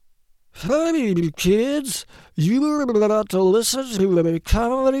Hey kids, you are about to listen to a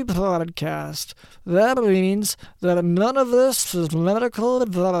comedy podcast. That means that none of this is medical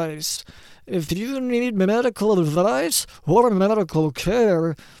advice. If you need medical advice or medical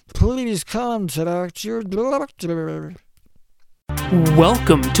care, please contact your doctor.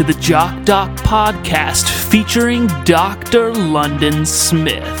 Welcome to the Jock Doc Podcast featuring Dr. London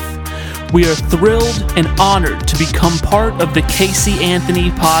Smith. We are thrilled and honored to become part of the Casey Anthony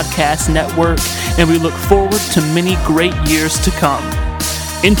Podcast Network, and we look forward to many great years to come.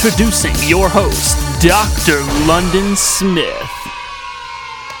 Introducing your host, Dr. London Smith.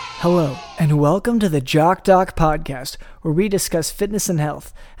 Hello, and welcome to the Jock Doc Podcast, where we discuss fitness and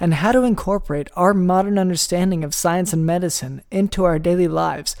health, and how to incorporate our modern understanding of science and medicine into our daily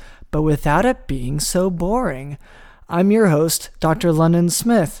lives, but without it being so boring. I'm your host, Dr. London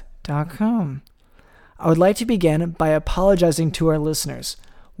Smith. I would like to begin by apologizing to our listeners.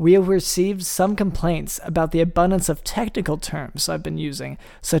 We have received some complaints about the abundance of technical terms I've been using,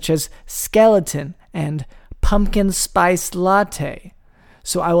 such as skeleton and pumpkin spice latte,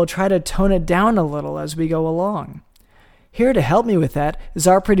 so I will try to tone it down a little as we go along. Here to help me with that is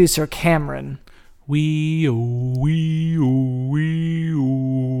our producer, Cameron.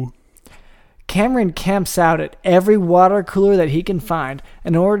 Cameron camps out at every water cooler that he can find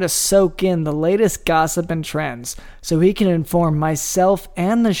in order to soak in the latest gossip and trends, so he can inform myself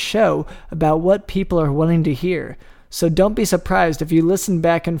and the show about what people are wanting to hear. So don't be surprised if you listen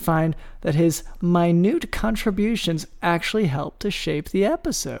back and find that his minute contributions actually help to shape the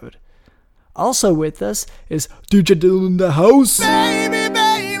episode. Also with us is DJ Dylan in the house. Baby,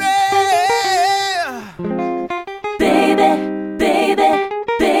 baby, baby,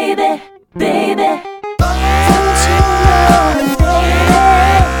 baby, baby. Don't you know it, baby?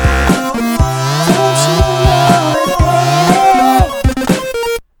 Don't you know it,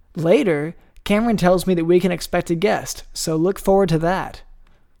 baby? Later, Cameron tells me that we can expect a guest, so look forward to that.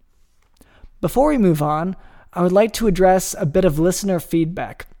 Before we move on, I would like to address a bit of listener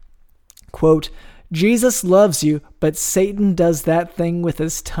feedback. Quote, Jesus loves you, but Satan does that thing with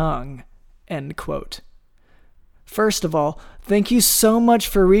his tongue. End quote. First of all, thank you so much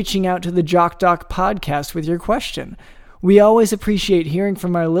for reaching out to the Jock Doc Podcast with your question. We always appreciate hearing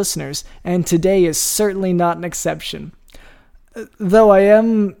from our listeners, and today is certainly not an exception. Though I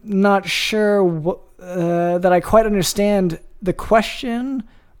am not sure that I quite understand the question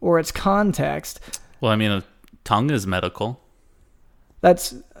or its context. Well, I mean, a tongue is medical.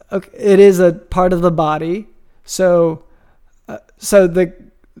 That's okay. It is a part of the body. So the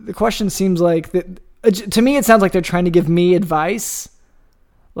question seems like that. To me, it sounds like they're trying to give me advice,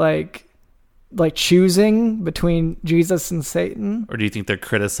 like choosing between Jesus and Satan. Or do you think they're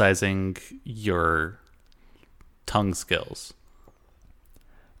criticizing your tongue skills?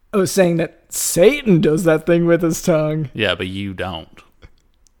 Oh, saying that Satan does that thing with his tongue. Yeah, but you don't.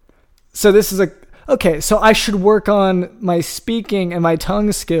 So this is okay, so I should work on my speaking and my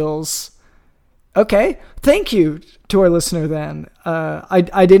tongue skills. Okay, thank you to our listener then.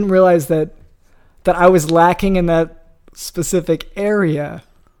 I didn't realize that I was lacking in that specific area.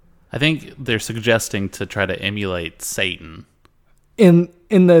 I think they're suggesting to try to emulate Satan. In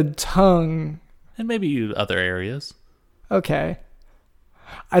the tongue. And maybe other areas. Okay.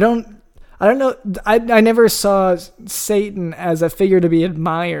 I don't know. I never saw Satan as a figure to be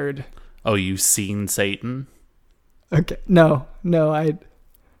admired. Oh, you've seen Satan? Okay. No.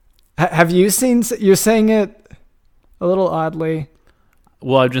 Have you seen? You're saying it a little oddly.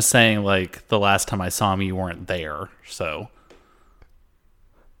 Well, I'm just saying, like, the last time I saw him, you weren't there, so.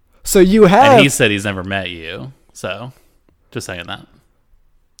 So you have. And he said he's never met you, so just saying that.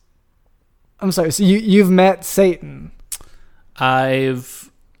 I'm sorry. So you've met Satan.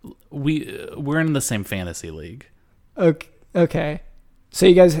 We're in the same fantasy league. Okay. So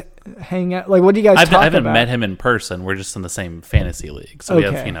you guys hang out. Like, what do you guys talk about? I haven't met him in person. We're just in the same fantasy league, so we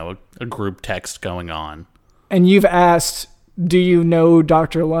have a group text going on. And you've asked, do you know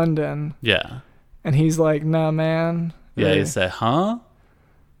Dr. London? Yeah. And he's like, nah, man. Yeah, he said, huh?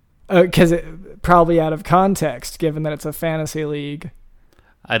 Because probably out of context, given that it's a fantasy league.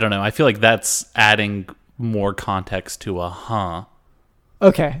 I don't know. I feel like that's adding more context to a huh.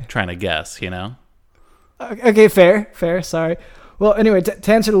 Okay. Trying to guess, you know? Okay, fair. Sorry. Well, anyway,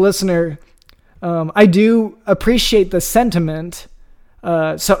 to answer the listener, I do appreciate the sentiment.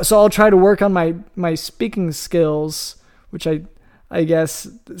 So I'll try to work on my speaking skills, which I guess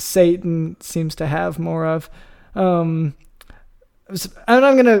Satan seems to have more of. And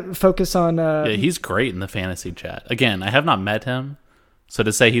I'm going to focus on... yeah, he's great in the fantasy chat. Again, I have not met him, so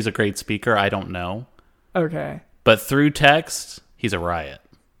to say he's a great speaker, I don't know. Okay. But through text, he's a riot.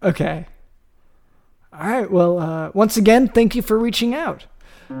 Okay. All right, well, once again, thank you for reaching out.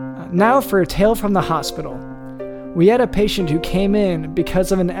 Now for a tale from the hospital. We had a patient who came in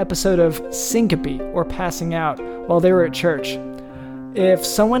because of an episode of syncope or passing out while they were at church. If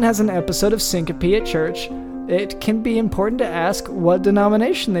someone has an episode of syncope at church, it can be important to ask what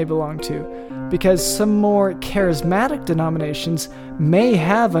denomination they belong to, because some more charismatic denominations may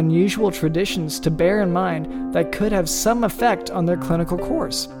have unusual traditions to bear in mind that could have some effect on their clinical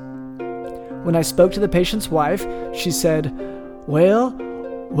course. When I spoke to the patient's wife, she said, "Well,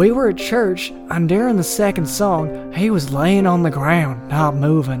 we were at church, and during the second song, he was laying on the ground, not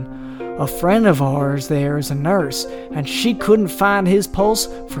moving. A friend of ours there is a nurse, and she couldn't find his pulse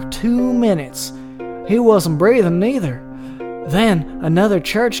for 2 minutes. He wasn't breathing neither. Then another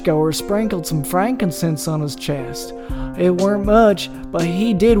churchgoer sprinkled some frankincense on his chest. It weren't much, but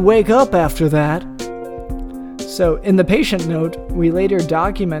he did wake up after that." So in the patient note, we later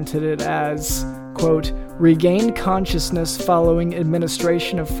documented it as, quote, "regained consciousness following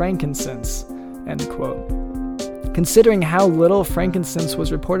administration of frankincense," end quote. Considering how little frankincense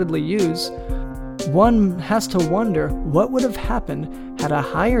was reportedly used, one has to wonder what would have happened had a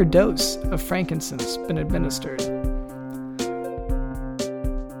higher dose of frankincense been administered.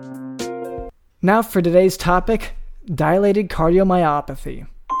 Now for today's topic, dilated cardiomyopathy.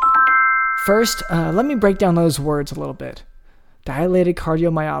 First, let me break down those words a little bit. Dilated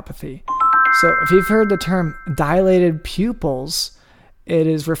cardiomyopathy. So if you've heard the term dilated pupils, it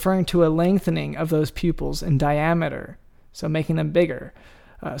is referring to a lengthening of those pupils in diameter, so making them bigger.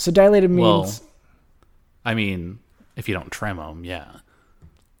 So dilated means... Well, I mean, if you don't trim them, yeah.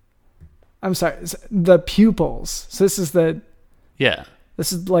 I'm sorry, the pupils. So this is the... Yeah.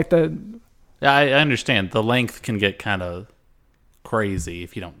 This is like the... Yeah, I understand. The length can get kind of crazy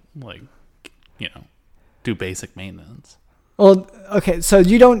if you don't, like, you know, do basic maintenance. Well, okay, so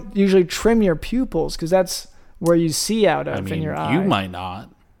you don't usually trim your pupils because that's where you see out of in your eye. You might not.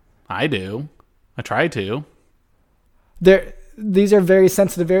 I do. I try to. These are very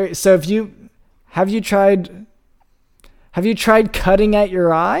sensitive. So have you tried cutting at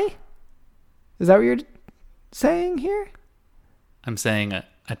your eye? Is that what you're saying here? I'm saying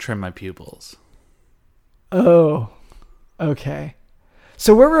I trim my pupils. Oh, okay.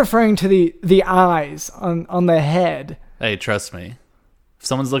 So we're referring to the eyes on the head. Hey, trust me. If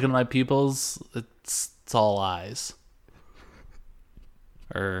someone's looking at my pupils, it's all eyes.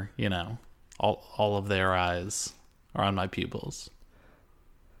 Or, you know, all of their eyes are on my pupils.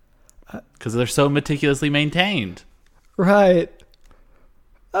 Because they're so meticulously maintained. Right.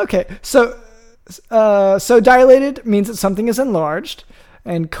 Okay. So dilated means that something is enlarged,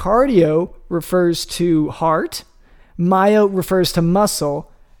 and cardio refers to heart, myo refers to muscle,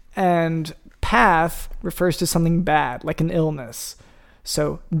 and path refers to something bad, like an illness.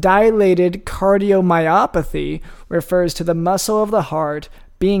 So dilated cardiomyopathy refers to the muscle of the heart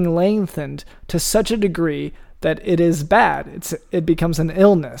being lengthened to such a degree that it is bad. It becomes an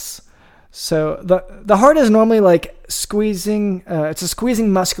illness. So the heart is normally like squeezing, it's a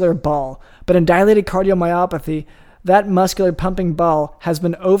squeezing muscular ball, but in dilated cardiomyopathy, that muscular pumping ball has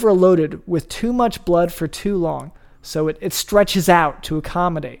been overloaded with too much blood for too long. So it stretches out to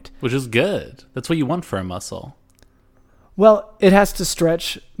accommodate. Which is good. That's what you want for a muscle. Well, it has to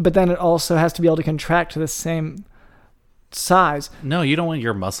stretch, but then it also has to be able to contract to the same size. No, you don't want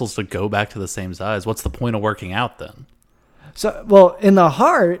your muscles to go back to the same size. What's the point of working out then? So, well, in the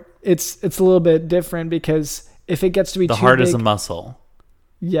heart, it's a little bit different because if it gets to be too big... The heart is a muscle.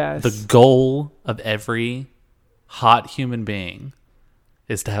 Yes. The goal of every hot human being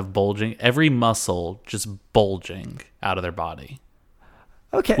is to have bulging, every muscle just bulging out of their body.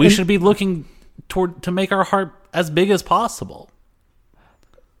 Okay. We should be looking to make our heart as big as possible.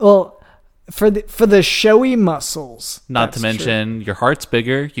 Well, for the showy muscles. Not to mention, your heart's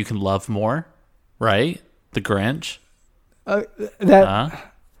bigger, you can love more, right? The Grinch.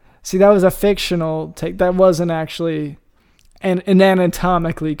 See, that was a fictional take. That wasn't actually an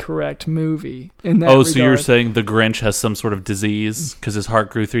anatomically correct movie in that regard. So you're saying the Grinch has some sort of disease because his heart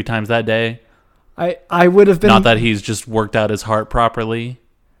grew 3 times that day? I would have been... Not that he's just worked out his heart properly?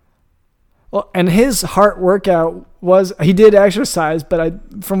 Well, and his heart workout was... He did exercise,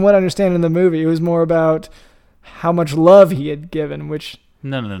 but from what I understand in the movie, it was more about how much love he had given, which...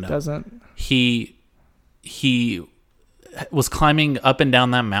 No. Doesn't... He was climbing up and down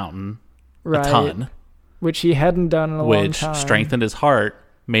that mountain a ton. Which he hadn't done in a long time. Which strengthened his heart,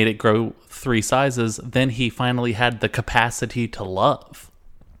 made it grow 3 sizes. Then he finally had the capacity to love.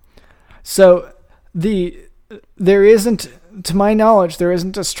 So there isn't, to my knowledge, there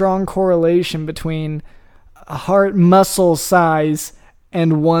isn't a strong correlation between a heart muscle size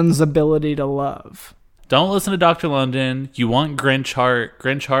and one's ability to love. Don't listen to Dr. London. You want Grinch heart.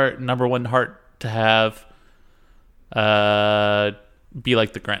 Grinch heart, number one heart to have. Be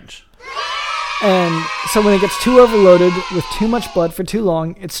like the Grinch. And so when it gets too overloaded with too much blood for too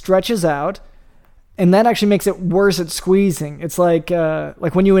long, it stretches out, and that actually makes it worse at squeezing. It's like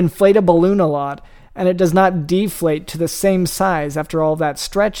when you inflate a balloon a lot, and it does not deflate to the same size after all that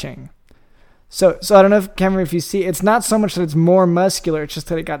stretching. So I don't know, Cameron, if you see, it's not so much that it's more muscular, it's just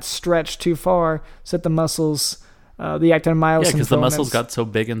that it got stretched too far so that the muscles, the actin and myosin. Yeah, because the muscles got so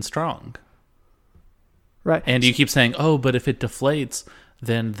big and strong. Right. And you keep saying, oh, but if it deflates,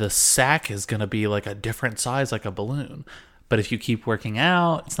 then the sac is going to be like a different size, like a balloon. But if you keep working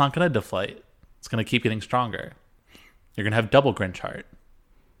out, it's not going to deflate. It's going to keep getting stronger. You're going to have double Grinch heart.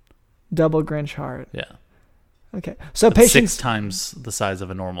 Double Grinch heart. Yeah. Okay. So That's patients 6 times the size of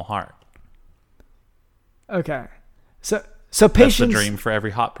a normal heart. Okay. So That's patients the dream for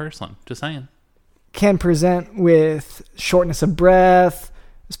every hot person. Just saying. can present with shortness of breath,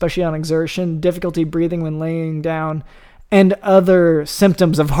 especially on exertion, difficulty breathing when laying down, and other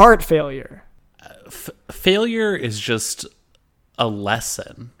symptoms of heart failure. Failure is just a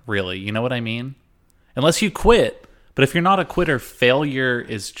lesson, really. You know what I mean? Unless you quit. But if you're not a quitter, failure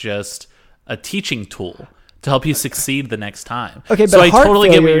is just a teaching tool to help you succeed the next time. Okay, so but I heart totally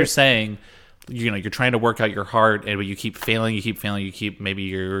get what failure- you're saying. You know, you're trying to work out your heart, and you keep failing. Maybe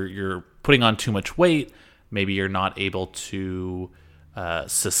you're putting on too much weight. Maybe you're not able to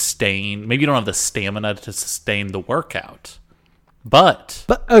sustain. Maybe you don't have the stamina to sustain the workout. But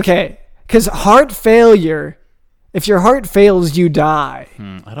Okay, because heart failure, if your heart fails, you die.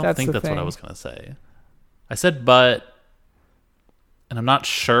 I don't think that's what I was going to say. I said but, and I'm not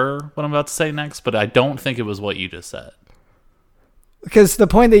sure what I'm about to say next, but I don't think it was what you just said. Because the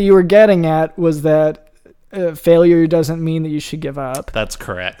point that you were getting at was that failure doesn't mean that you should give up. That's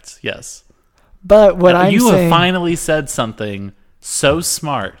correct. Yes. But what I'm you saying... have finally said something so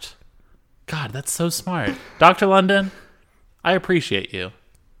smart. God, that's so smart. Dr. London, I appreciate you.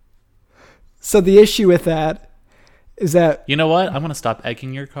 So the issue with that is that... You know what? I'm going to stop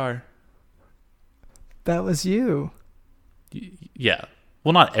egging your car. That was you. Yeah.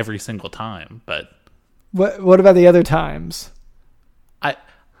 Well, not every single time, but... What about the other times?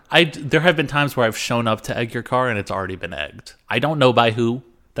 There have been times where I've shown up to egg your car and it's already been egged. I don't know by who.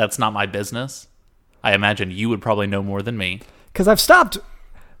 That's not my business. I imagine you would probably know more than me. Because I've stopped.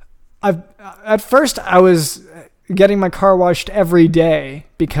 At first, I was getting my car washed every day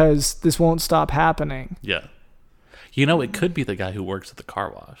because this won't stop happening. Yeah. You know, it could be the guy who works at the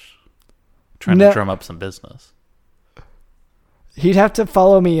car wash. Trying to drum up some business. He'd have to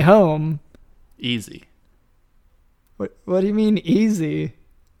follow me home. Easy. What do you mean easy?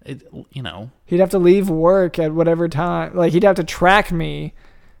 He'd have to leave work at whatever time. Like, he'd have to track me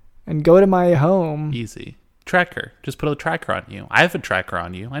and go to my home. Easy. Tracker. Just put a tracker on you. I have a tracker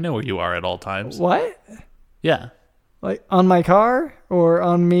on you. I know where you are at all times. What? Yeah. Like, on my car? Or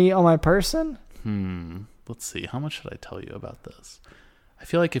on me, on my person? Let's see. How much should I tell you about this? I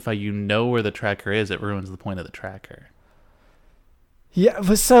feel like if you know where the tracker is, it ruins the point of the tracker. Yeah,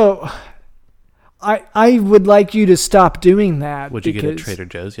 but so... I would like you to stop doing that. What'd you get at Trader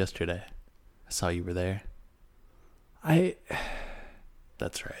Joe's yesterday? I saw you were there.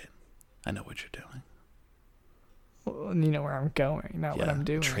 That's right. I know what you're doing. Well, you know where I'm going, not what I'm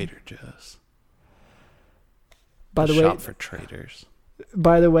doing. Trader Joe's. By the way, shop for traders.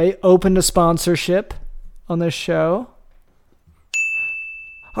 By the way, open to sponsorship on this show.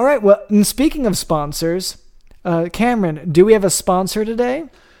 All right. Well, and speaking of sponsors, Cameron, do we have a sponsor today?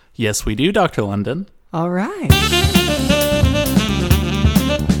 Yes, we do, Dr. London. All right.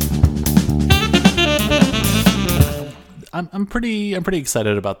 I'm pretty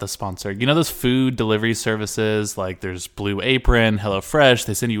excited about the sponsor. You know those food delivery services, like there's Blue Apron, HelloFresh,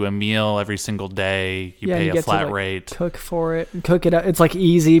 they send you a meal every single day. You pay a flat rate. Cook for it. Cook it up. It's like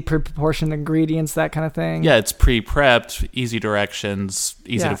easy, proportioned ingredients, that kind of thing. Yeah, it's pre-prepped, easy directions,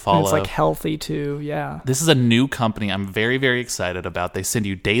 easy to follow. And it's like healthy too, yeah. This is a new company I'm very, very excited about. They send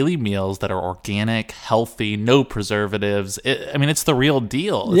you daily meals that are organic, healthy, no preservatives. It's the real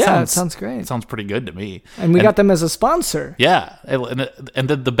deal. It sounds great. It sounds pretty good to me. And we got them as a sponsor. Yeah, and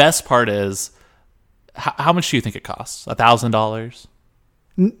the best part is, how much do you think it costs? $1,000?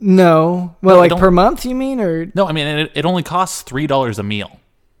 No. Well, per month, you mean, or no? I mean, it only costs $3 a meal.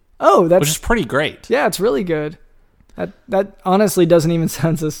 Oh, which is pretty great. Yeah, it's really good. That honestly doesn't even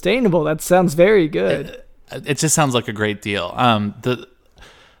sound sustainable. That sounds very good. It just sounds like a great deal. The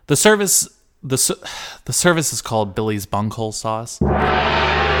service is called Billy's Bunghole Sauce.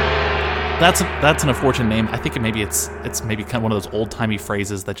 that's an unfortunate name. I think it's maybe kind of one of those old-timey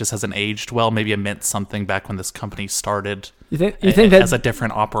phrases that just hasn't aged well. Maybe it meant something back when this company started. You think that as a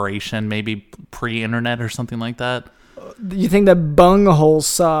different operation, maybe pre-internet or something like that? You think that bunghole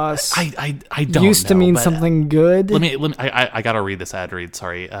sauce I don't used to know, mean but something good? Let me I gotta read this ad read.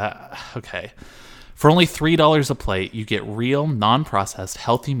 Sorry. Okay. For only $3 a plate, you get real, non-processed,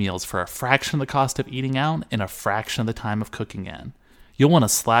 healthy meals for a fraction of the cost of eating out and a fraction of the time of cooking in. You'll want to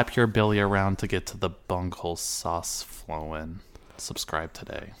slap your belly around to get to the bunghole sauce flowing. Subscribe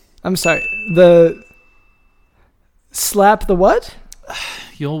today. I'm sorry. The slap the what?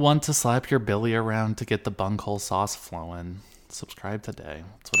 You'll want to slap your belly around to get the bunghole sauce flowing. Subscribe today.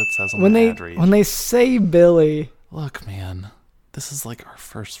 That's what it says on the ad read. When they say Billy, Look, man, this is like our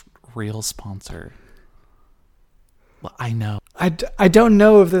first real sponsor. Well, I know. I don't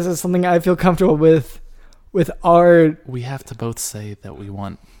know if this is something I feel comfortable with our... We have to both say that we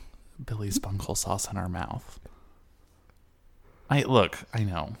want Billy's bunghole sauce in our mouth. I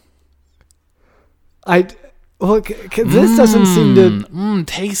know. Look, 'cause this doesn't seem to...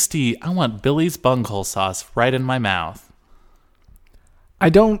 Tasty. I want Billy's bunghole sauce right in my mouth. I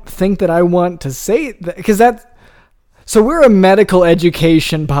don't think that I want to say that, because that's... So we're a medical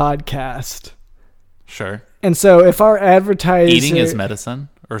education podcast. Sure. And so if our advertiser... Eating is medicine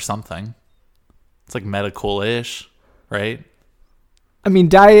or something. It's like medical-ish, right? I mean,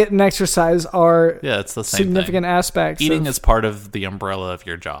 diet and exercise are it's the same significant thing. aspects. Eating is part of the umbrella of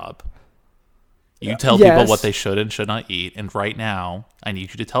your job. You tell people what they should and should not eat, and right now, I need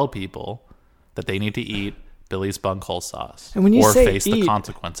you to tell people that they need to eat Billy's bunghole sauce and when you or say face the eat,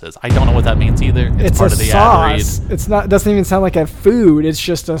 consequences. I don't know what that means either. It's part a of the sauce. ad read. It's not. Doesn't even sound like a food. It's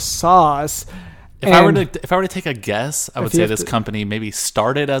just a sauce. If I were to take a guess, I would say this company maybe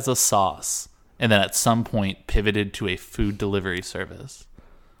started as a sauce and then at some point pivoted to a food delivery service.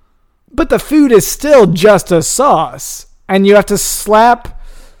 But the food is still just a sauce, and you have to slap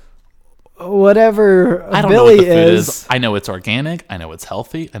whatever I don't Billy know what the food is. I know it's organic. I know it's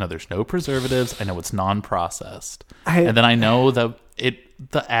healthy. I know there's no preservatives. I know it's non-processed. I- And then I know that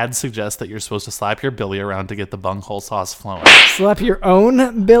the ad suggests that you're supposed to slap your Billy around to get the bunghole sauce flowing. Slap your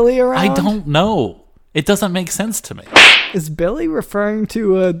own Billy around? I don't know. It doesn't make sense to me. Is Billy referring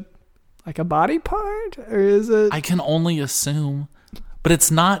to a body part, or is it? I can only assume, but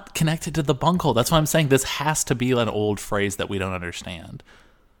it's not connected to the bunghole. That's why I'm saying this has to be an old phrase that we don't understand.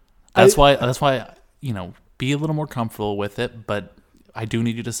 That's why be a little more comfortable with it, but I do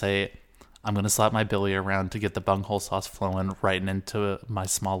need you to say, I'm going to slap my Billy around to get the bunghole sauce flowing right into my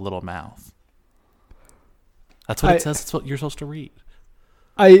small little mouth. That's what it says. That's what you're supposed to read.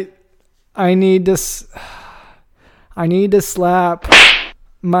 I need to slap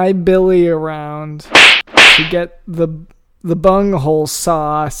my Billy around to get the bunghole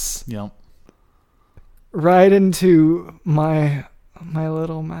sauce Yep. right into my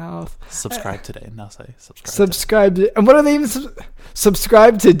little mouth. Subscribe today. Now say subscribe. Subscribe to, and what are they even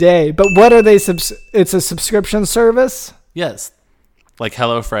subscribe today? But what are they? It's a subscription service. Yes, like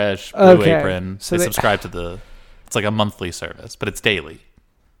HelloFresh, Blue Okay. Apron. So they they- subscribe to it's like a monthly service, but it's daily.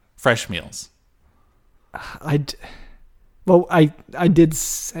 Fresh meals. I did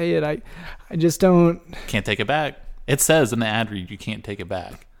say it. I just don't. Can't take it back. It says in the ad read you can't take it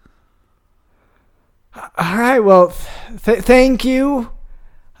back. All right. Well, thank you.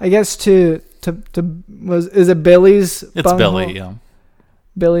 I guess is it Billy's? It's bunghole? Billy. Yeah.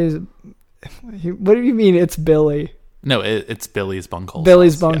 Billy's. What do you mean? It's Billy. No, it's Billy's bunghole.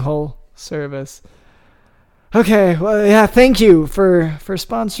 Billy's sauce, yeah. bunghole service. Okay. Well, yeah. Thank you for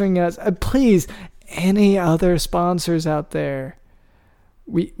sponsoring us. Please, any other sponsors out there?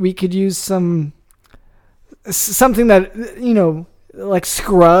 We could use something that like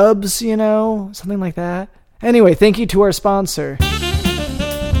Scrubs, something like that. Anyway, thank you to our sponsor.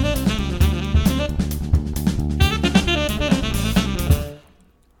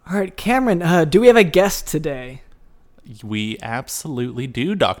 All right, Cameron, do we have a guest today? We absolutely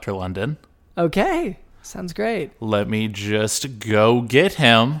do, Dr. London. Okay, sounds great. Let me just go get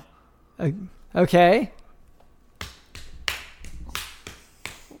him. Okay.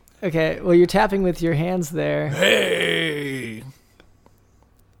 Okay, well, you're tapping with your hands there. Hey,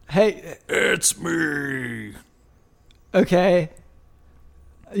 Hey, it's me. okay.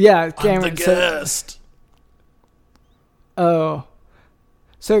 Yeah, Cameron. I'm the guest.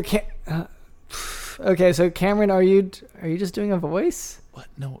 Okay, so Cameron, are you just doing a voice? What?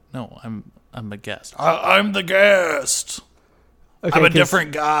 No, I'm a guest. I'm the guest. Okay, I'm a 'cause-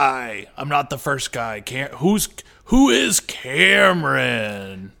 different guy. I'm not the first guy. Who is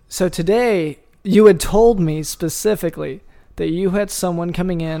Cameron? So today, you had told me specifically that you had someone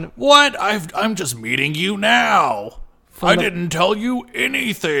coming in. What? I'm just meeting you now. I didn't tell you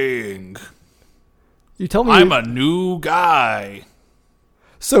anything. You told me I'm a new guy.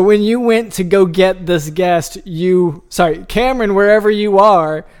 So when you went to go get this guest, Cameron, wherever you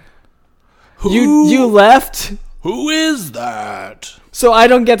are, you left. Who is that? So I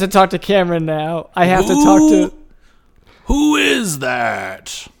don't get to talk to Cameron now. I have to talk to. Who is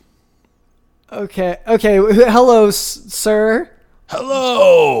that? Okay. Hello, sir.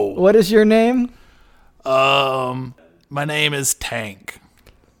 Hello. What is your name? My name is Tank.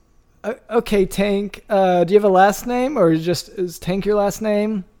 Okay, Tank. Do you have a last name, or is Tank your last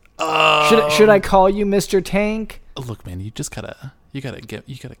name? Should I call you Mr. Tank? Look, man, you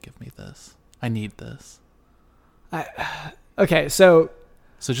gotta give me this. I need this. Okay, so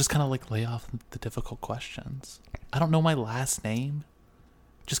just kind of like lay off the difficult questions. I don't know my last name.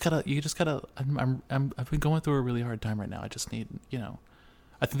 I've been going through a really hard time right now. I just need,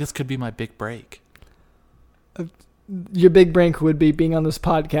 I think this could be my big break. Your big break would be being on this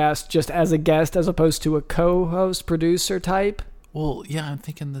podcast just as a guest as opposed to a co-host, producer type? Well, yeah, I'm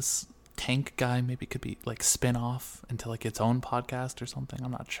thinking this Tank guy maybe could be like spin off into like its own podcast or something.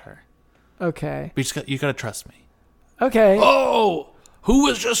 I'm not sure. Okay. But you gotta trust me. Okay. Oh, who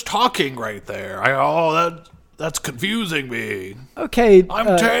was just talking right there? That's confusing me. Okay.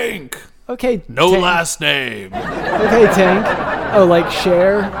 I'm Tank. Okay. No Tank. last name. Okay, Tank. Oh, like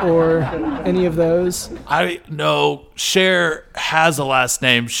Cher or any of those? No, Cher has a last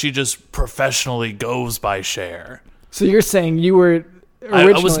name. She just professionally goes by Cher. So you're saying you were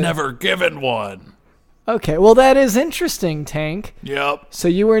originally... I was never given one. Okay, well that is interesting, Tank. Yep. So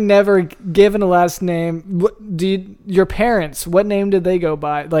you were never given a last name. Your parents, what name did they go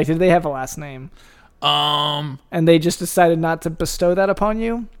by? Like, did they have a last name? And they just decided not to bestow that upon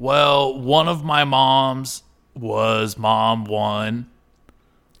you? Well, one of my moms was Mom 1.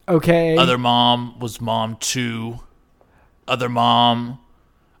 Okay. Other mom was Mom 2. Other mom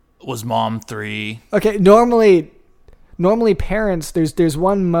was Mom 3. Okay, normally parents, there's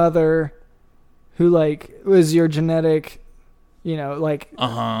one mother who like was your genetic,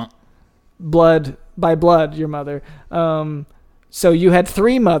 blood by blood, your mother. So you had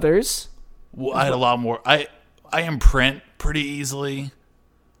 3 mothers. Well, I had a lot more. I imprint pretty easily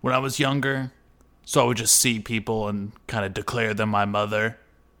when I was younger, so I would just see people and kind of declare them my mother.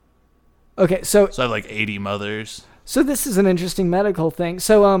 Okay, so I have like 80 mothers. So this is an interesting medical thing.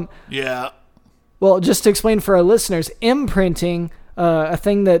 So yeah. Well, just to explain for our listeners, imprinting, a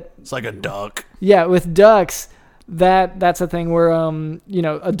thing that it's like a duck. Yeah, with ducks, that's a thing where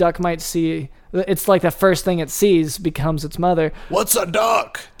a duck might see. It's like the first thing it sees becomes its mother. What's a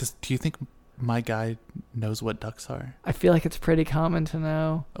duck? Do you think my guy knows what ducks are? I feel like it's pretty common to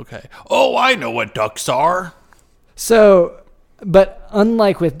know. Okay. Oh, I know what ducks are. So, but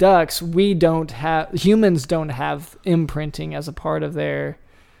unlike with ducks, humans don't have imprinting as a part of their...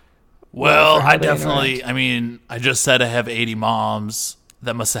 Well, I just said I have 80 moms.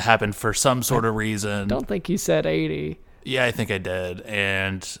 That must have happened for some sort of reason. Don't think you said 80. Yeah, I think I did.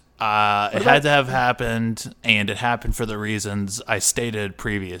 And it had to have happened, and it happened for the reasons I stated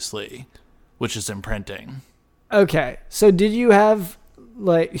previously, which is imprinting. Okay. So did you have,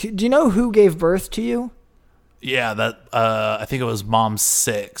 do you know who gave birth to you? Yeah, I think it was Mom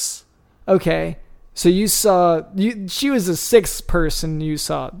 6. Okay. So you saw, she was the 6th person you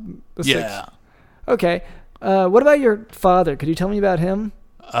saw. Yeah. Okay. What about your father? Could you tell me about him?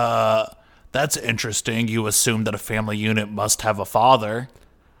 That's interesting. You assume that a family unit must have a father.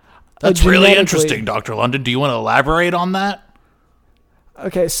 That's really interesting, Dr. London. Do you want to elaborate on that?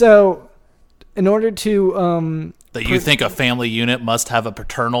 Okay, so in order to... that you think a family unit must have a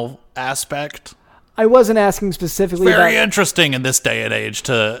paternal aspect? I wasn't asking specifically it's very interesting in this day and age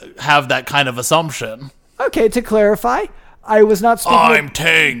to have that kind of assumption. Okay, to clarify, I was not speaking... I'm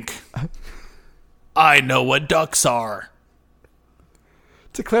Tank. I know what ducks are.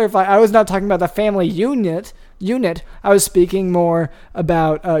 To clarify, I was not talking about the family unit. I was speaking more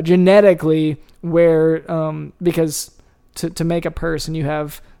about genetically where, because to make a person, you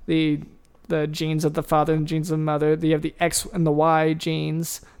have the genes of the father and the genes of the mother. You have the X and the Y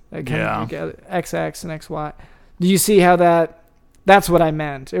genes that come together, XX and XY. Do you see how that's what I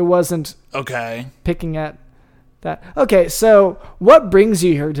meant? It wasn't okay picking at that. Okay, so what brings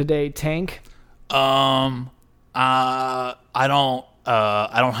you here today, Tank? I don't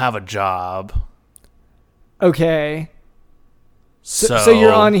have a job. Okay. So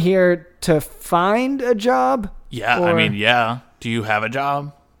you're on here to find a job? Yeah, or? Yeah. Do you have a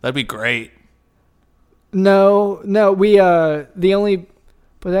job? That'd be great. No, we the only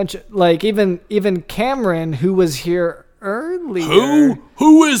potential, like even Cameron, who was here earlier.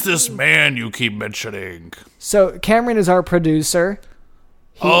 Who is this man you keep mentioning? So Cameron is our producer.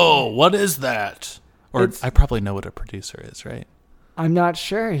 What is that? Or I probably know what a producer is, right? I'm not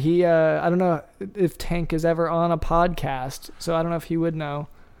sure. I don't know if Tank is ever on a podcast, so I don't know if he would know.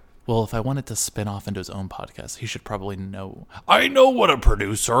 Well, if I wanted to spin off into his own podcast, he should probably know. I know what a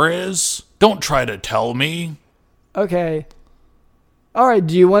producer is. Don't try to tell me. Okay. All right,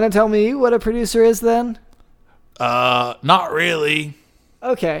 do you want to tell me what a producer is then? Not really.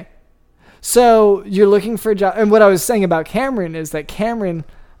 Okay. So you're looking for a job. And what I was saying about Cameron is that Cameron,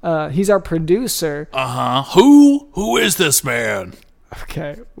 he's our producer. Who is this man?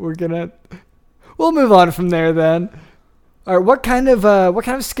 Okay, we'll move on from there then. All right, what kind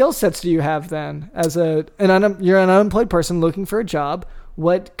of skill sets do you have then? As you're an unemployed person looking for a job,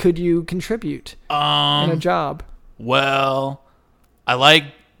 what could you contribute in a job? Well, I like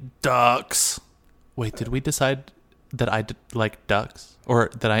ducks. Wait, did we decide that I like ducks?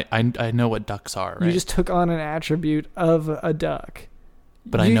 Or that I know what ducks are, right? You just took on an attribute of a duck.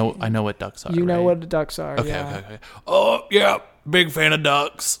 But I know what ducks are. You know right? what ducks are, Okay, yeah. okay. Oh, yeah, big fan of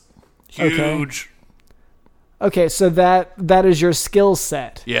ducks. Huge. Okay, so that is your skill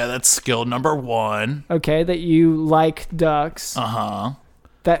set. Yeah, that's skill number 1. Okay, that you like ducks. Uh-huh.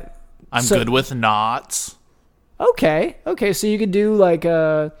 I'm So- good with knots. Okay, so you could do like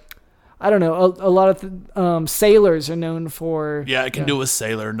I don't know, a lot of sailors are known for. Yeah, I can do a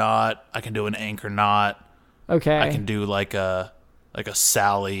sailor knot. I can do an anchor knot. Okay. I can do like a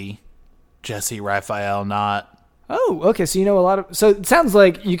Sally, Jesse Raphael knot. Oh, okay. So you know a lot of. So it sounds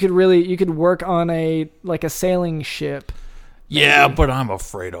like you could work on a sailing ship. Yeah, but I'm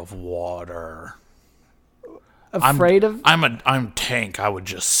afraid of water. I'm Tank. I would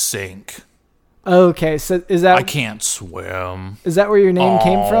just sink. Okay, so is that I can't swim. is that where your name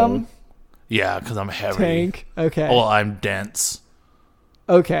came from? Yeah, because I'm heavy. Tank. Okay. Well, I'm dense.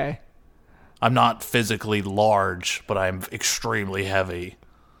 Okay. I'm not physically large, but I'm extremely heavy.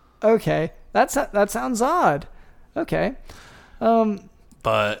 Okay. That sounds odd. Okay.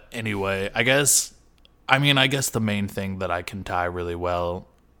 But anyway, I guess the main thing that I can tie really well,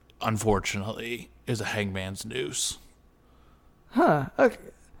 unfortunately, is a hangman's noose. Huh. Okay.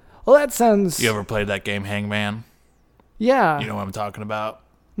 Well, that sounds. You ever played that game, Hangman? Yeah. You know what I'm talking about?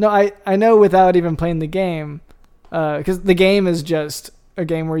 No, I know without even playing the game, because the game is just a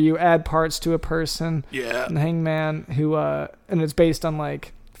game where you add parts to a person. Yeah. And Hangman, and it's based on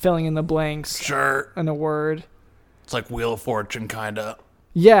like filling in the blanks. Sure. In a word. It's like Wheel of Fortune, kind of.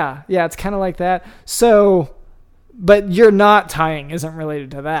 Yeah, it's kind of like that. So, but your knot tying isn't related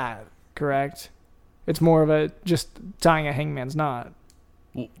to that, correct? It's more of just tying a hangman's knot.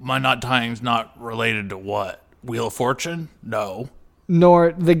 My knot tying's not related to what? Wheel of Fortune? No.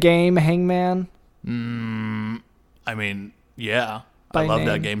 Nor the game Hangman? I mean, yeah. By I loved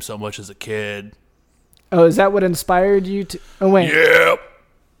that name. game so much as a kid. Oh, is that what inspired you to... Oh, wait. Yep.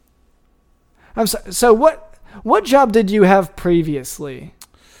 I'm sorry. So what job did you have previously?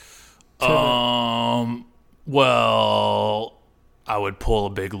 Well, I would pull a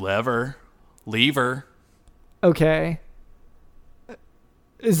big lever. Okay.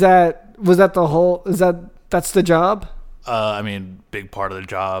 That's the job? I mean, big part of the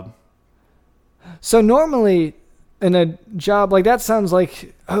job. So normally in a job like that sounds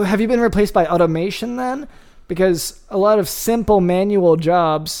like, have you been replaced by automation then? Because a lot of simple manual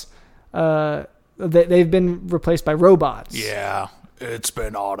jobs, they've been replaced by robots. Yeah, it's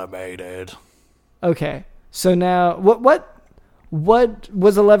been automated. Okay. So now what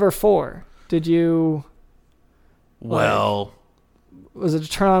was the lever for? Did you... Well... Was it to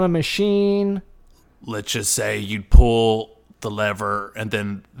turn on a machine? Let's just say you'd pull the lever and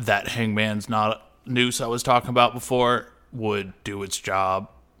then that hangman's noose I was talking about before would do its job.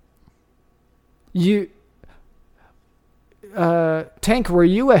 Tank, were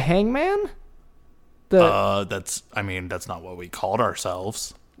you a hangman? That's not what we called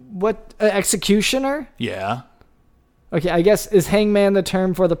ourselves. What, executioner? Yeah. Okay, I guess, is hangman the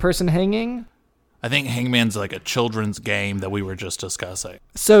term for the person hanging? I think Hangman's like a children's game that we were just discussing.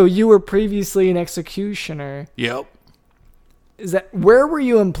 So you were previously an executioner. Yep. Where were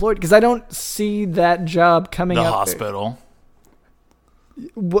you employed? Because I don't see that job coming up. The hospital.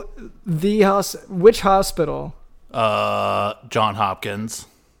 Which hospital? John Hopkins.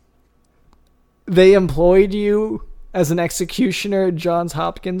 They employed you as an executioner at Johns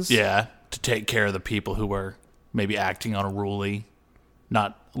Hopkins? Yeah, to take care of the people who were maybe acting unruly,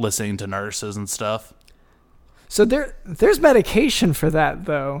 not listening to nurses and stuff. So there's medication for that,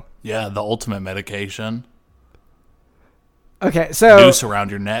 though. Yeah, the ultimate medication. Okay, so... Noose around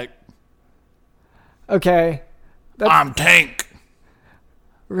your neck. Okay. I'm Tank.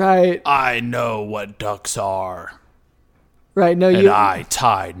 Right. I know what ducks are. Right. No, And you. I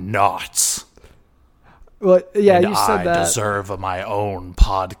tie knots. Well, yeah, And you said I that. deserve my own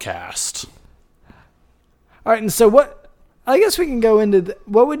podcast. All right, and so what? I guess we can go into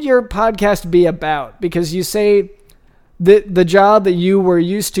what would your podcast be about? Because you say the job that you were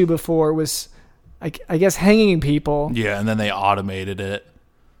used to before was, I guess, hanging people. Yeah, and then they automated it.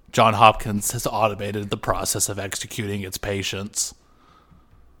 John Hopkins has automated the process of executing its patients.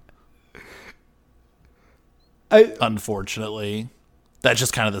 Unfortunately, that's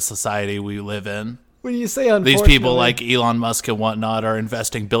just kind of the society we live in. When you say unfortunately, These people like Elon Musk and whatnot are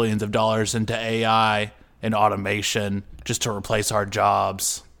investing billions of dollars into AI and automation just to replace our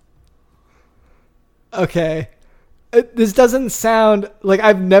jobs. Okay. This doesn't sound like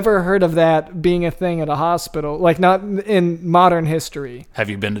I've never heard of that being a thing at a hospital, like not in modern history. Have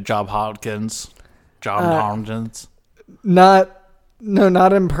you been to John Hopkins? Not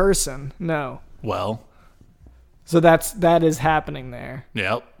in person. No. Well, So that is happening there.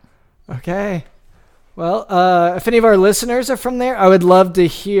 yep. Okay. Well, if any of our listeners are from there, I would love to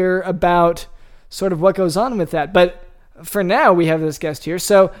hear about sort of what goes on with that. But for now, we have this guest here.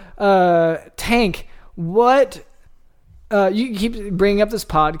 So, Tank, what... you keep bringing up this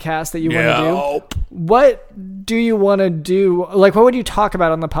podcast that you want to do. What do you want to do? Like, what would you talk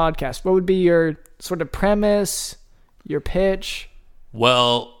about on the podcast? What would be your sort of premise, your pitch?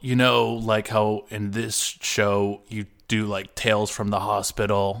 Well, you know, like how in this show you do like tales from the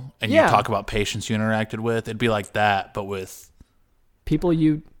hospital and Yeah. you talk about patients you interacted with. It'd be like that, but with, People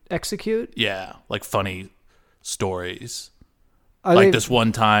you execute? yeah, like funny stories. Are Like they- this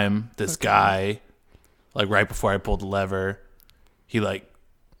one time, this guy, like right before I pulled the lever, he like,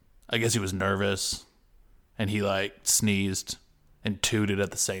 I guess he was nervous and he like sneezed and tooted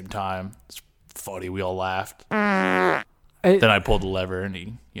at the same time. It's funny. We all laughed. Then I pulled the lever and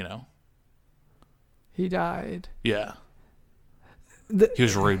he, you know, He died. yeah. He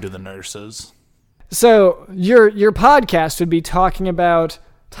was rude to the nurses. So your podcast would be talking about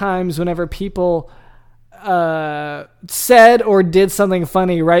times whenever people said or did something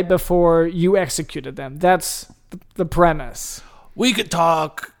funny right before you executed them. That's the premise. We could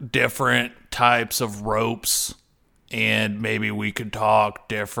talk different types of ropes and maybe we could talk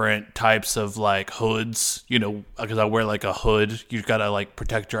different types of like hoods, you know, because I wear like a hood. You've got to like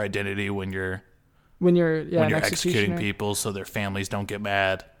protect your identity when you're When you're when an you're executioner. executing people so their families don't get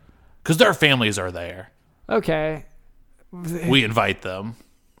mad. Because their families are there. Okay. We invite them.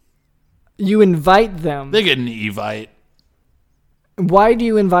 You invite them. They get an evite. Why do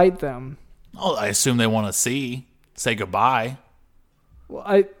you invite them? Oh, I assume they want to say goodbye.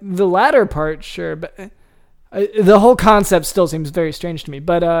 Well, the latter part, sure, but the whole concept still seems very strange to me.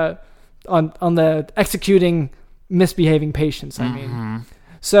 But on the executing misbehaving patients, I mean.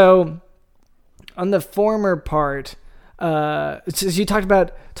 So on the former part, so you talked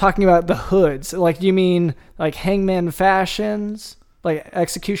about talking about the hoods. Like, do you mean like hangman fashions, like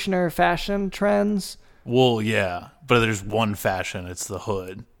executioner fashion trends? Well, yeah, but there's one fashion. It's the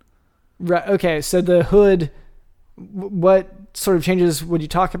hood. Right. Okay. So the hood, what sort of changes would you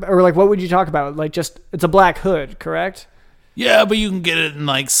talk about, or like what would you talk about? Like, just it's a black hood, correct? Yeah, but you can get it in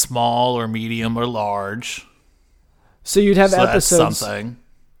like small or medium or large. So you'd have So that's episodes something.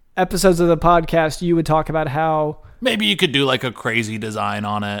 of the podcast. You would talk about how. Maybe you could do like a crazy design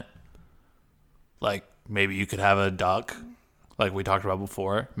on it. Like maybe you could have a duck, like we talked about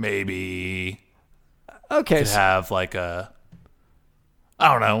before. Maybe Okay. you could have like a,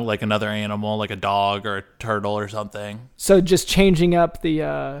 I don't know, like another animal, like a dog or a turtle or something. So just changing up the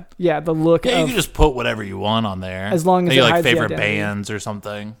the look Yeah, you of. can just put whatever you want on there. As long as maybe it like hides the favorite identity. bands or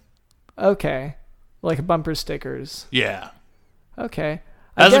something. Okay. Like bumper stickers. Yeah, Okay.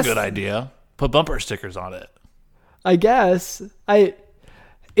 that's guess- a good idea. Put bumper stickers on it. I guess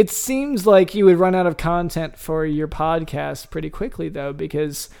it seems like you would run out of content for your podcast pretty quickly, though,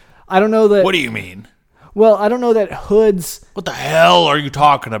 because I don't know that. What do you mean? Well, I don't know that hoods. What the hell are you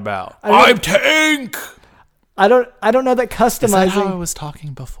talking about? don't- I'm Tank. I don't know that customizing. Is that how I was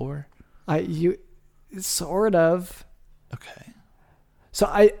talking before? You sort of. Okay. So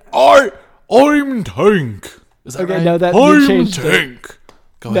I'm Tank. Is that Okay, right? no, that you I'm changed it. Tank.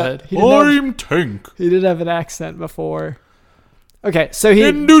 Go No, ahead. he didn't have- I'm Tank. he did have an accent before. Okay, so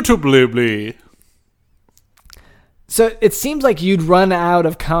Indubitably. So it seems like you'd run out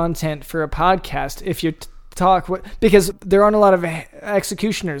of content for a podcast if you talk because there aren't a lot of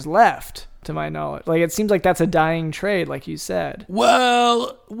executioners left, to my knowledge. Like, it seems like that's a dying trade, like you said.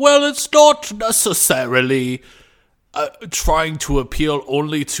 Well, it's not necessarily trying to appeal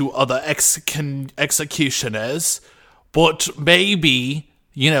only to other executioners. but maybe,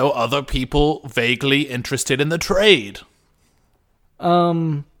 other people vaguely interested in the trade.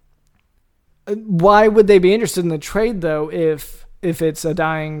 Why would they be interested in the trade though if it's a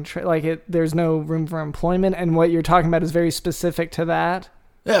dying trade? Like there's no room for employment, and what you're talking about is very specific to that.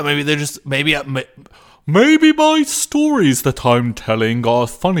 Yeah, maybe they're just maybe my stories that I'm telling are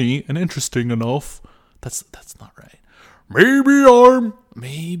funny and interesting enough. That's not right. Maybe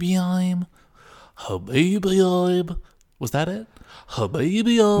I'm. Was that it?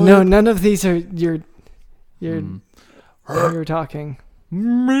 No, none of these are you're talking.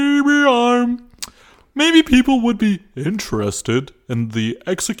 Maybe people would be interested in the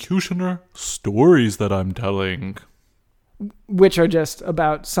executioner stories that I'm telling. Which are just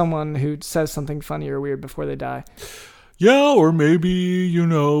about someone who says something funny or weird before they die. Yeah, or maybe,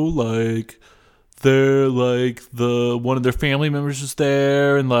 like they're like one of their family members is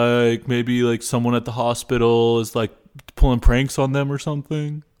there, and like maybe like someone at the hospital is like pulling pranks on them or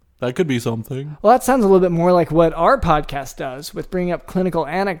something. That could be something. Well, that sounds a little bit more like what our podcast does with bringing up clinical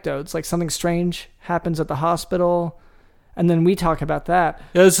anecdotes, like something strange happens at the hospital, and then we talk about that.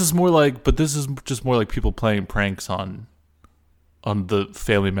 Yeah, this is just more like people playing pranks on the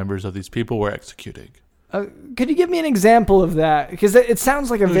family members of these people we're executing. Could you give me an example of that? Because it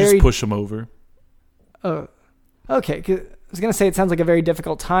sounds like just push them over. Okay. 'Cause I was going to say it sounds like a very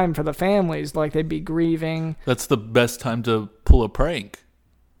difficult time for the families, like they'd be grieving. That's the best time to pull a prank.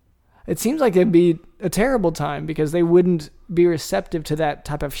 It seems like it'd be a terrible time because they wouldn't be receptive to that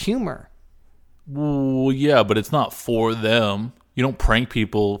type of humor. Well, yeah, but it's not for them. You don't prank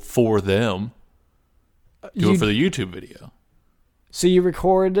people for them. Do it for the YouTube video. So you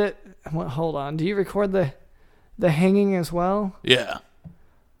record it? Hold on. Do you record the hanging as well? Yeah.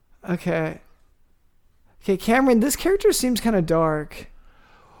 Okay, Cameron, this character seems kind of dark.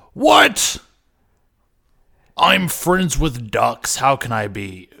 What? I'm friends with ducks. How can I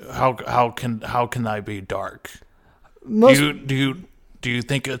be? How can I be dark? Do you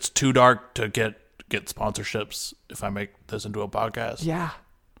think it's too dark to get sponsorships if I make this into a podcast? Yeah,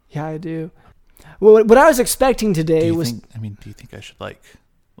 I do. Well, what I was expecting today do was. you think I should like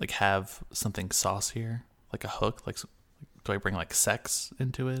have something saucier, like a hook? Like, do I bring like sex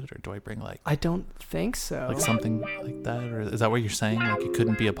into it, or do I bring like? I don't think so. Like something like that, or is that what you're saying? Like it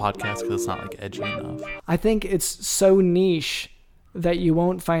couldn't be a podcast because it's not like edgy enough. I think it's so niche that you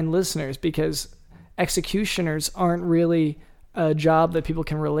won't find listeners because executioners aren't really a job that people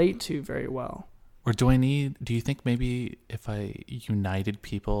can relate to very well. Or do you think maybe if I united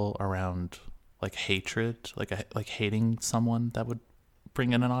people around like hatred, like hating someone, that would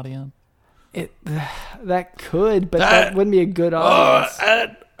bring in an audience? That could, but that wouldn't be a good audience.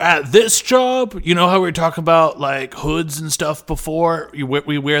 At this job, you know how we were talking about like hoods and stuff before?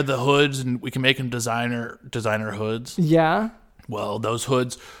 We wear the hoods and we can make them designer hoods. Yeah. Well, those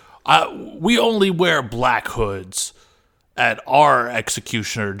hoods, we only wear black hoods at our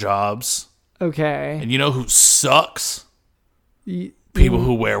executioner jobs. Okay. And you know who sucks? People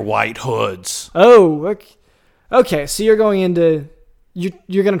who wear white hoods. Oh, okay. So you're going into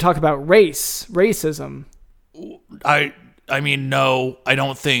you're going to talk about racism. I mean, no, I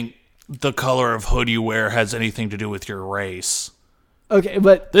don't think the color of hood you wear has anything to do with your race. Okay,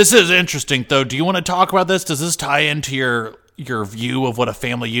 but this is interesting though. Do you want to talk about this? Does this tie into your view of what a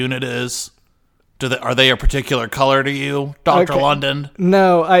family unit is? Are they a particular color to you, Dr. London?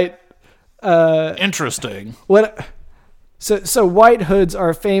 No, interesting. So white hoods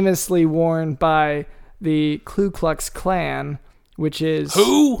are famously worn by the Ku Klux Klan, which is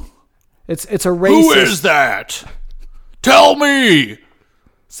who? It's a racist. Who is that? Tell me.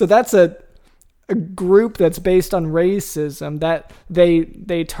 So that's a group that's based on racism that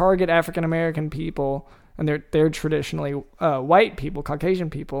they target African American people, and they're traditionally white people,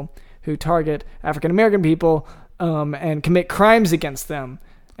 Caucasian people who target African American people and commit crimes against them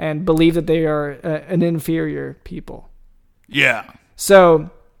and believe that they are an inferior people. Yeah. So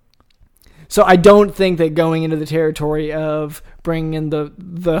I don't think that going into the territory of bringing in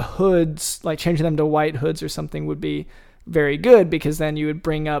the hoods, like changing them to white hoods or something, would be very good, because then you would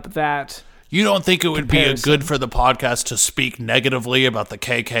bring up that. You don't think it would be good for the podcast to speak negatively about the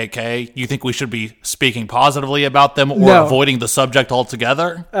KKK? You think we should be speaking positively about them, or avoiding the subject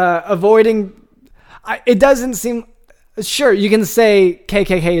altogether? It doesn't seem. Sure, you can say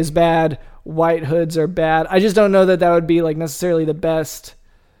KKK is bad, white hoods are bad. I just don't know that would be like necessarily the best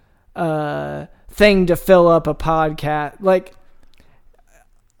thing to fill up a podcast. Like,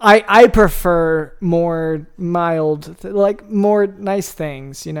 I prefer more mild, like more nice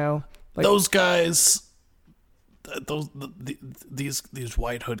things, you know. Like, those guys, these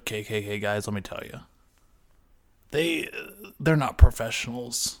white hood KKK guys. Let me tell you, they're not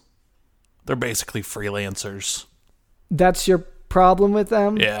professionals. They're basically freelancers. That's your problem with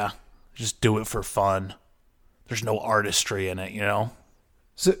them? Yeah. Just do it for fun. There's no artistry in it, you know?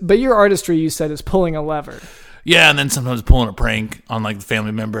 So, but your artistry, you said, is pulling a lever. Yeah, and then sometimes pulling a prank on like the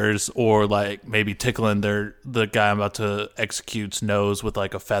family members, or like maybe tickling the guy I'm about to execute's nose with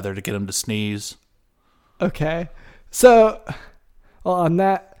like a feather to get him to sneeze. Okay. So, well, on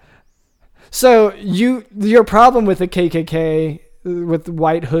that, so your problem with the KKK, with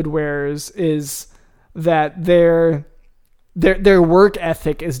white hood wearers, is that their work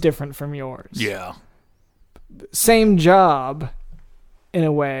ethic is different from yours. Yeah. Same job, in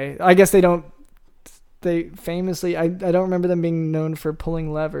a way. I guess they famously, I don't remember them being known for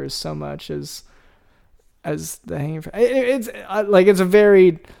pulling levers so much as the hanging. It's a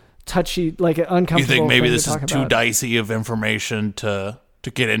very touchy, like an uncomfortable. You think maybe thing this to is talk too about. dicey of information to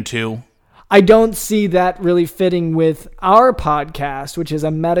get into? I don't see that really fitting with our podcast, which is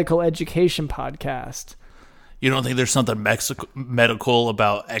a medical education podcast. You don't think there's something medical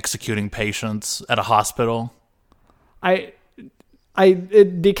about executing patients at a hospital?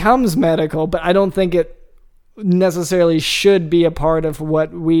 It becomes medical, but I don't think it necessarily should be a part of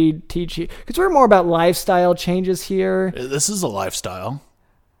what we teach you, because we're more about lifestyle changes here This is a lifestyle.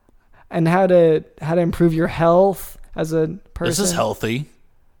 and how to improve your health as a person. This is healthy.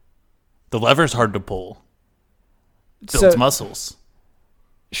 The lever's hard to pull. Builds muscles.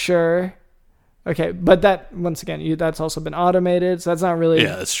 Sure. Okay, but that, once again, that's also been automated, so that's not really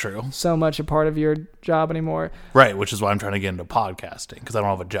Yeah, that's true. so much a part of your job anymore. Right, which is why I'm trying to get into podcasting, because I don't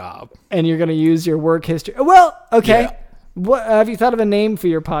have a job. And you're going to use your work history. Well, okay. Yeah. What have you thought of a name for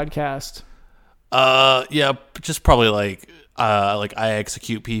your podcast? Yeah, just probably like I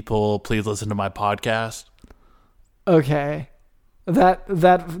execute people. Please listen to my podcast. Okay.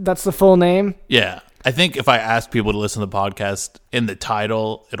 That's the full name? Yeah, I think if I ask people to listen to the podcast in the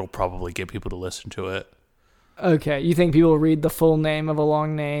title, it'll probably get people to listen to it. Okay. You think people will read the full name of a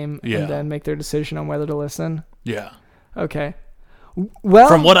long name Yeah. and then make their decision on whether to listen? Yeah. Okay. Well,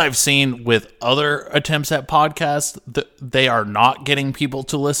 From what I've seen with other attempts at podcasts, they are not getting people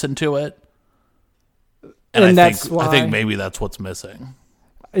to listen to it. And I think maybe that's what's missing.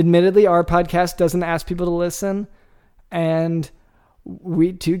 admittedly, our podcast doesn't ask people to listen, and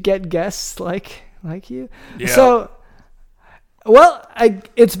we do get guests like you. Yeah. So, well,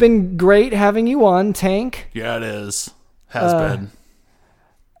 it's been great having you on, Tank. Yeah, it is. Has been.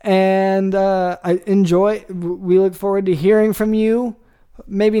 And we look forward to hearing from you.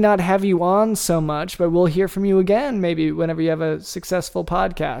 Maybe not have you on so much, but we'll hear from you again maybe whenever you have a successful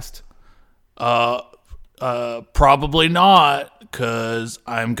podcast. Probably not, because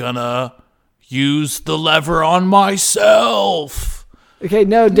I'm gonna use the lever on myself. Okay,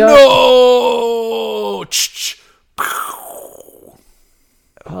 no, don't. No!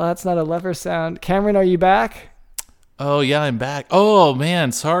 Well, that's not a lever sound. Cameron, are you back? Oh, yeah, I'm back. Oh,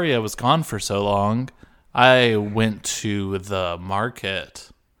 man, sorry I was gone for so long. I went to the market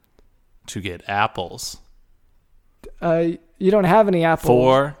to get apples. You don't have any apples.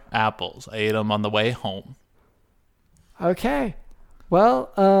 4 apples. I ate them on the way home. Okay.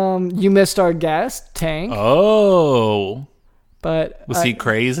 Well, you missed our guest, Tank. Oh. But Was he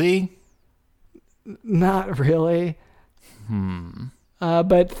crazy? not really.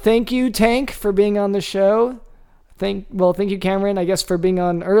 But thank you, Tank, for being on the show. Thank you, Cameron, I guess, for being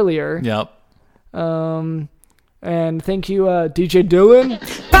on earlier. Yep. And thank you, DJ Dylan.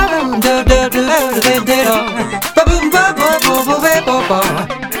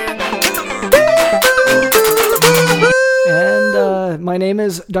 And my name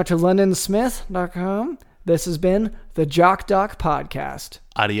is drlondonsmith.com. This has been the Jock Doc Podcast.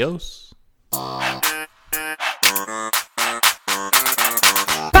 Adios.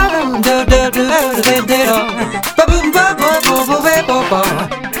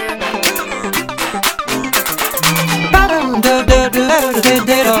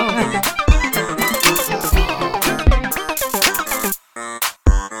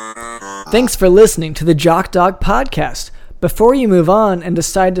 Thanks for listening to the Jock Dog Podcast. Before you move on and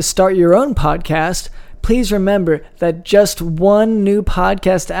decide to start your own podcast, please remember that just one new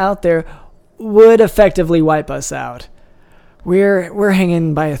podcast out there would effectively wipe us out. We're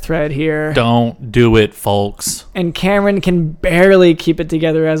hanging by a thread here. Don't do it, folks. And Cameron can barely keep it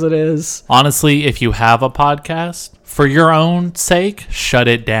together as it is. Honestly, if you have a podcast, for your own sake, shut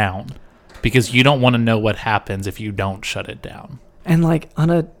it down. Because you don't want to know what happens if you don't shut it down. And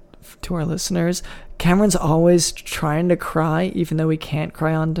to our listeners, Cameron's always trying to cry even though he can't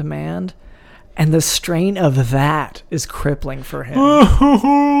cry on demand. And the strain of that is crippling for him.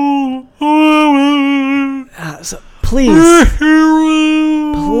 So please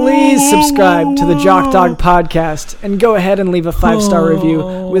subscribe to the Jock Dog Podcast and go ahead and leave a 5-star review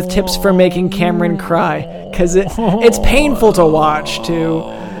with tips for making Cameron cry, because it's painful to watch too.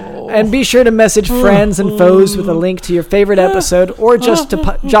 And be sure to message friends and foes with a link to your favorite episode or just to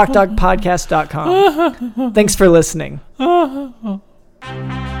jockdogpodcast.com. Thanks for listening.